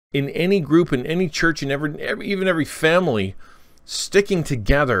In any group, in any church, in even every family, sticking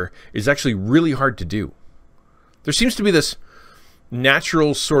together is actually really hard to do. There seems to be this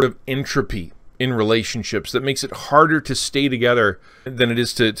natural sort of entropy in relationships that makes it harder to stay together than it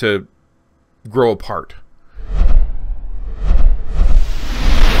is to grow apart.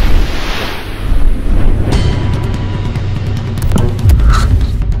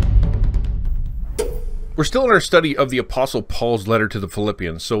 We're still in our study of the Apostle Paul's letter to the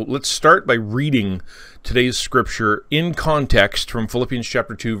Philippians, so let's start by reading today's scripture in context from Philippians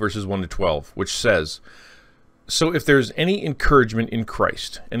chapter 2, verses 1 to 12, which says, "So if there's any encouragement in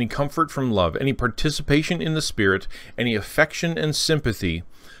Christ, any comfort from love, any participation in the Spirit, any affection and sympathy,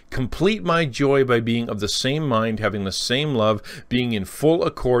 complete my joy by being of the same mind, having the same love, being in full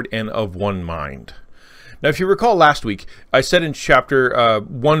accord and of one mind." Now, if you recall last week, I said in chapter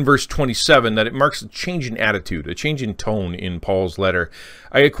 1, verse 27, that it marks a change in attitude, a change in tone in Paul's letter.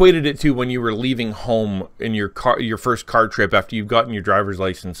 I equated it to when you were leaving home in your first car trip after you've gotten your driver's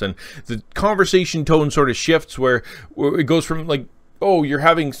license, and the conversation tone sort of shifts where it goes from like, "Oh, you're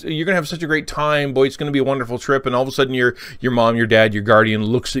gonna have such a great time, boy, it's gonna be a wonderful trip," and all of a sudden your mom, your dad, your guardian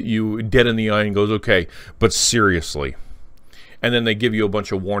looks at you dead in the eye and goes, "Okay, but seriously." And then they give you a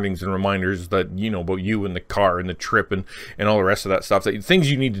bunch of warnings and reminders that, you know, about you and the car and the trip and all the rest of that stuff,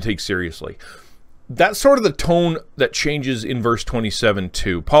 things you need to take seriously. That's sort of the tone that changes in verse 27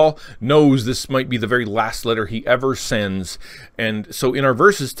 too. Paul knows this might be the very last letter he ever sends. And so in our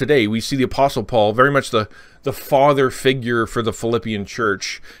verses today, we see the Apostle Paul, very much the father figure for the Philippian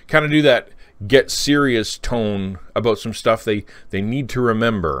church, kind of do that get serious tone about some stuff they need to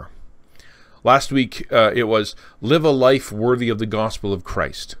remember. Last week, it was live a life worthy of the gospel of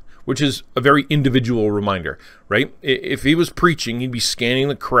Christ, which is a very individual reminder, right? If he was preaching, he'd be scanning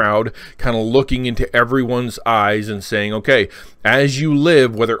the crowd, kind of looking into everyone's eyes and saying, okay, as you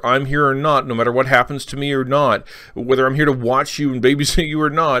live, whether I'm here or not, no matter what happens to me or not, whether I'm here to watch you and babysit you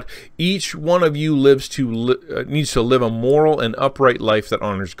or not, each one of you needs to live a moral and upright life that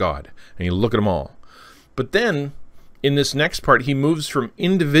honors God. And you look at them all. But then, in this next part, he moves from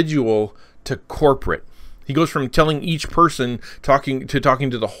individual to corporate. He goes from telling each person talking to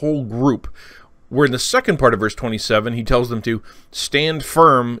the whole group, where in the second part of verse 27 he tells them to stand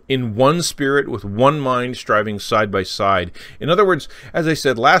firm in one spirit with one mind, striving side by side. In other words, as I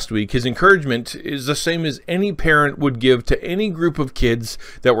said last week, his encouragement is the same as any parent would give to any group of kids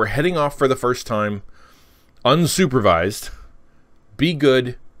that were heading off for the first time, unsupervised: be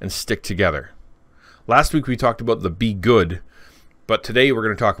good and stick together. Last week we talked about the be good, but today we're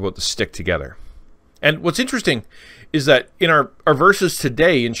going to talk about the stick together. And what's interesting is that in our verses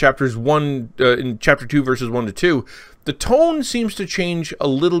today, in chapter 2, verses 1 to 2, the tone seems to change a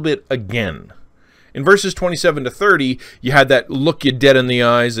little bit again. In verses 27 to 30, you had that look you dead in the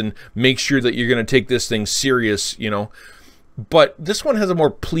eyes and make sure that you're going to take this thing serious, you know. But this one has a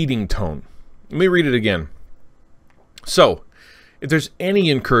more pleading tone. Let me read it again. "So, if there's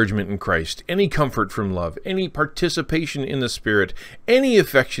any encouragement in Christ, any comfort from love, any participation in the Spirit, any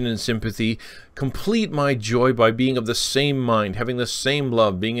affection and sympathy, complete my joy by being of the same mind, having the same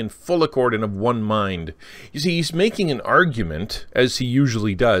love, being in full accord and of one mind." You see, he's making an argument, as he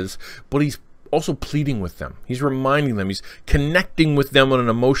usually does, but he's also pleading with them. He's reminding them. He's connecting with them on an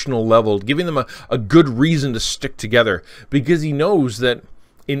emotional level, giving them a good reason to stick together, because he knows that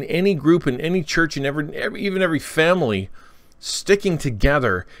in any group, in any church, in even every family, sticking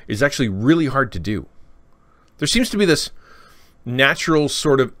together is actually really hard to do. There seems to be this natural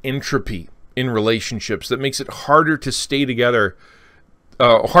sort of entropy in relationships that makes it harder to stay together,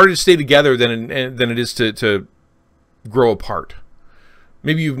 than it is to grow apart.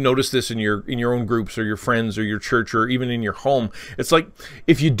 Maybe you've noticed this in your own groups or your friends or your church or even in your home. It's like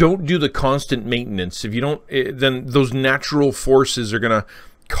if you don't do the constant maintenance, if you don't, then those natural forces are going to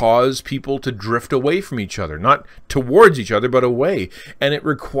cause people to drift away from each other, not towards each other, but away. And it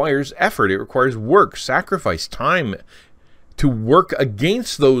requires effort. It requires work, sacrifice, time to work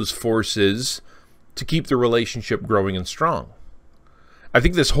against those forces to keep the relationship growing and strong. I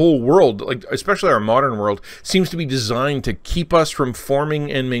think this whole world, like especially our modern world, seems to be designed to keep us from forming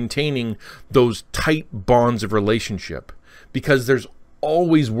and maintaining those tight bonds of relationship, because there's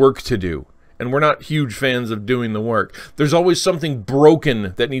always work to do. And we're not huge fans of doing the work. There's always something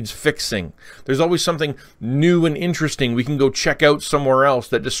broken that needs fixing. There's always something new and interesting we can go check out somewhere else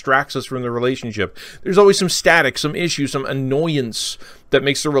that distracts us from the relationship. There's always some static, some issue, some annoyance that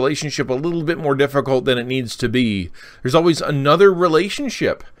makes the relationship a little bit more difficult than it needs to be. There's always another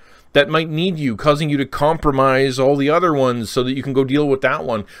relationship that might need you, causing you to compromise all the other ones so that you can go deal with that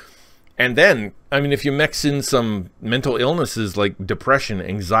one. And then, I mean, if you mix in some mental illnesses like depression,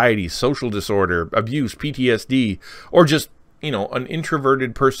 anxiety, social disorder, abuse, PTSD, or just, an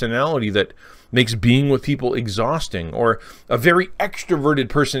introverted personality that makes being with people exhausting, or a very extroverted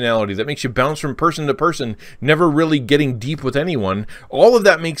personality that makes you bounce from person to person, never really getting deep with anyone, all of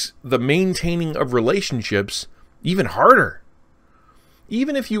that makes the maintaining of relationships even harder.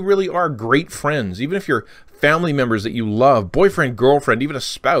 Even if you really are great friends, even if you're family members that you love, boyfriend, girlfriend, even a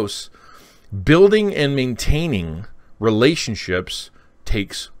spouse, building and maintaining relationships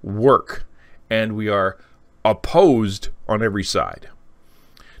takes work, and we are opposed on every side.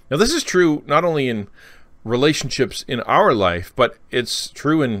 Now, this is true not only in relationships in our life, but it's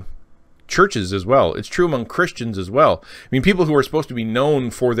true in churches as well. It's true among Christians as well. I mean, people who are supposed to be known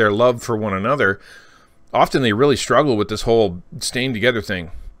for their love for one another, often they really struggle with this whole staying together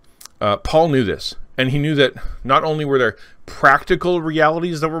thing. Paul knew this, and he knew that not only were there practical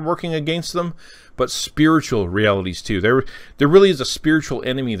realities that were working against them, but spiritual realities too. There really is a spiritual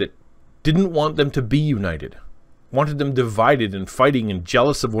enemy that didn't want them to be united, wanted them divided and fighting and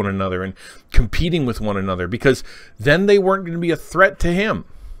jealous of one another and competing with one another, because then they weren't going to be a threat to him.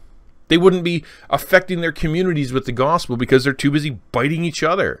 They wouldn't be affecting their communities with the gospel because they're too busy biting each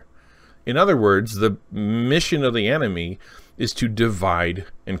other. In other words, the mission of the enemy is to divide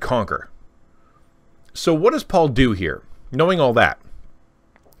and conquer. So what does Paul do here, knowing all that?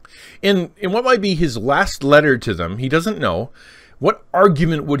 In what might be his last letter to them, he doesn't know. What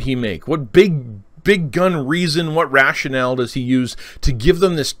argument would he make? What big gun reason, what rationale does he use to give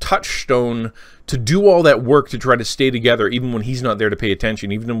them this touchstone to do all that work to try to stay together even when he's not there to pay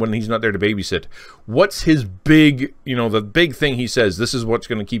attention, even when he's not there to babysit? What's his big, the big thing he says, this is what's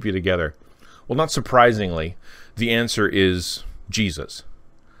going to keep you together? Well, not surprisingly, the answer is Jesus.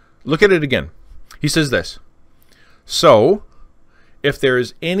 Look at it again. He says this: so, if there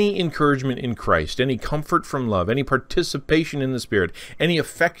is any encouragement in Christ, any comfort from love, any participation in the Spirit, any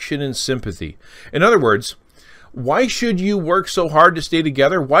affection and sympathy. In other words, why should you work so hard to stay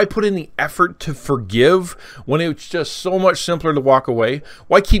together? Why put in the effort to forgive when it's just so much simpler to walk away?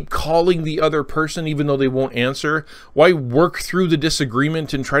 Why keep calling the other person even though they won't answer? Why work through the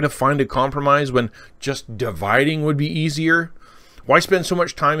disagreement and try to find a compromise when just dividing would be easier? Why spend so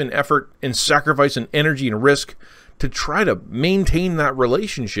much time and effort and sacrifice and energy and risk to try to maintain that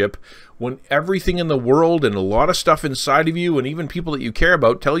relationship when everything in the world and a lot of stuff inside of you and even people that you care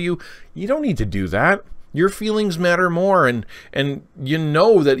about tell you, you don't need to do that. Your feelings matter more, and you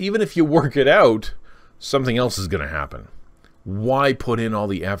know that even if you work it out, something else is going to happen. Why put in all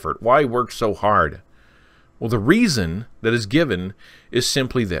the effort? Why work so hard? Well, the reason that is given is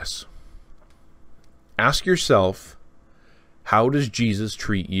simply this. Ask yourself, how does Jesus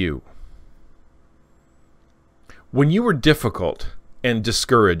treat you? When you were difficult and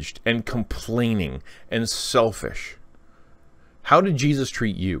discouraged and complaining and selfish, how did Jesus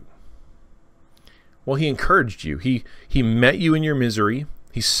treat you? Well, he encouraged you. He met you in your misery.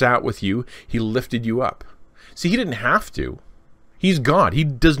 He sat with you. He lifted you up. See, he didn't have to. He's God. He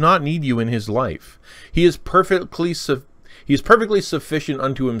does not need you in his life. He is perfectly sufficient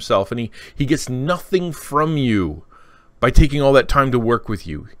unto himself, and he gets nothing from you by taking all that time to work with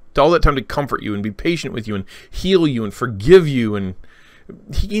you, all that time to comfort you and be patient with you and heal you and forgive you, and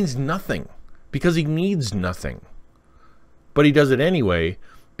he gains nothing because he needs nothing. But he does it anyway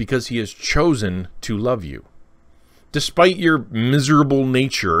because he has chosen to love you. Despite your miserable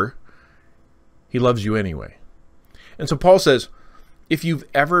nature, he loves you anyway. And so Paul says, if you've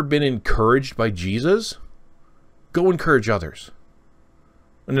ever been encouraged by Jesus, go encourage others.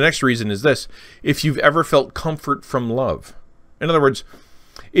 And the next reason is this: if you've ever felt comfort from love. In other words,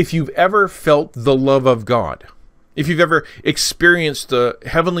 if you've ever felt the love of God, if you've ever experienced the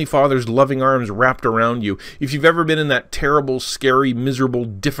Heavenly Father's loving arms wrapped around you, if you've ever been in that terrible, scary, miserable,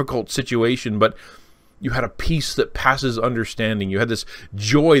 difficult situation, but you had a peace that passes understanding, you had this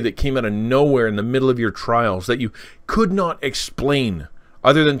joy that came out of nowhere in the middle of your trials that you could not explain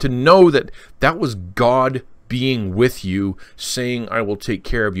other than to know that that was God being with you, saying, I will take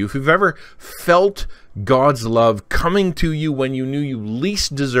care of you. If you've ever felt God's love coming to you when you knew you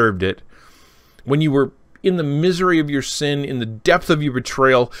least deserved it, when you were in the misery of your sin, in the depth of your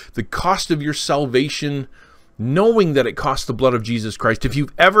betrayal, the cost of your salvation, knowing that it cost the blood of Jesus Christ, if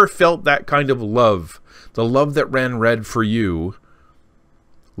you've ever felt that kind of love, the love that ran red for you,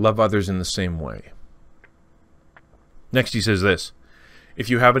 love others in the same way. Next he says this: if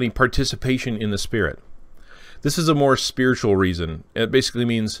you have any participation in the Spirit. This is a more spiritual reason. It basically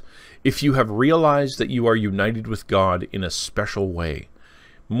means if you have realized that you are united with God in a special way,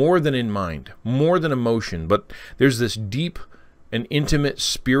 more than in mind, more than emotion, but there's this deep an intimate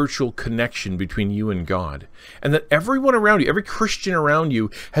spiritual connection between you and God. And that everyone around you, every Christian around you,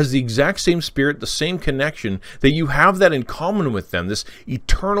 has the exact same spirit, the same connection, that you have that in common with them, this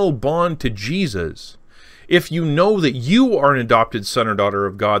eternal bond to Jesus. If you know that you are an adopted son or daughter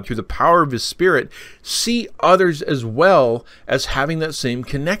of God through the power of His Spirit, see others as well as having that same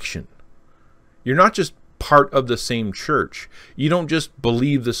connection. You're not just part of the same church. You don't just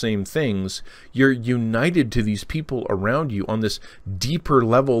believe the same things. You're united to these people around you on this deeper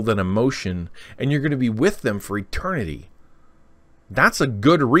level than emotion, and you're going to be with them for eternity. That's a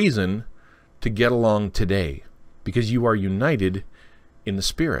good reason to get along today, because you are united in the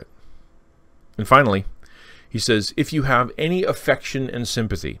Spirit. And finally, he says, if you have any affection and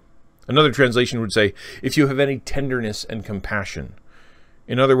sympathy. Another translation would say, if you have any tenderness and compassion.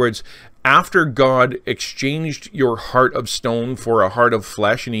 In other words, after God exchanged your heart of stone for a heart of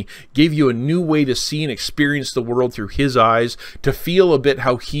flesh, and He gave you a new way to see and experience the world through His eyes, to feel a bit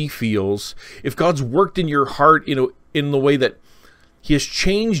how He feels, if God's worked in your heart in the way that He has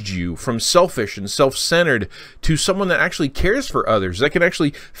changed you from selfish and self-centered to someone that actually cares for others, that can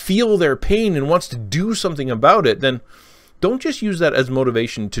actually feel their pain and wants to do something about it, then don't just use that as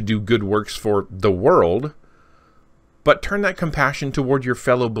motivation to do good works for the world, but turn that compassion toward your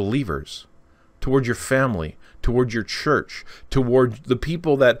fellow believers, toward your family, toward your church, toward the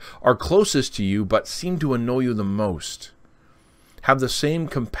people that are closest to you but seem to annoy you the most. Have the same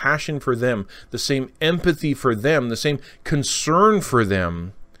compassion for them, the same empathy for them, the same concern for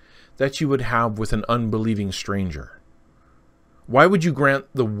them that you would have with an unbelieving stranger. Why would you grant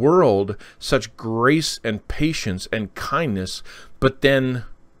the world such grace and patience and kindness, but then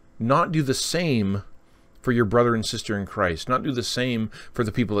not do the same for your brother and sister in Christ, not do the same for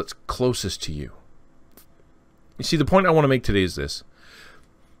the people that's closest to you? You see, the point I want to make today is this.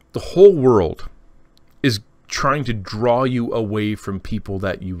 The whole world is trying to draw you away from people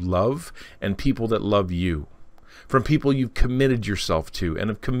that you love and people that love you, from people you've committed yourself to and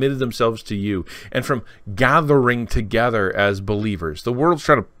have committed themselves to you, and from gathering together as believers. The world's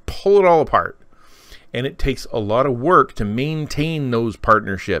trying to pull it all apart. And it takes a lot of work to maintain those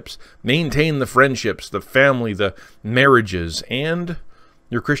partnerships, maintain the friendships, the family, the marriages, and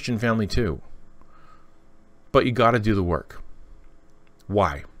your Christian family too. But you got to do the work.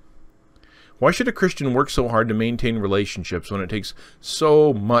 Why? Why should a Christian work so hard to maintain relationships when it takes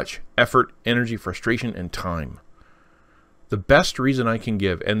so much effort, energy, frustration, and time? The best reason I can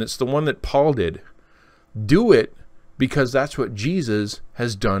give, and it's the one that Paul did, do it because that's what Jesus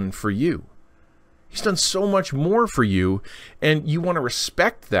has done for you. He's done so much more for you, and you want to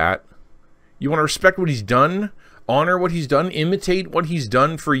respect that. You want to respect what He's done, honor what He's done, imitate what He's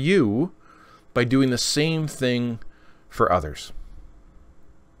done for you by doing the same thing for others.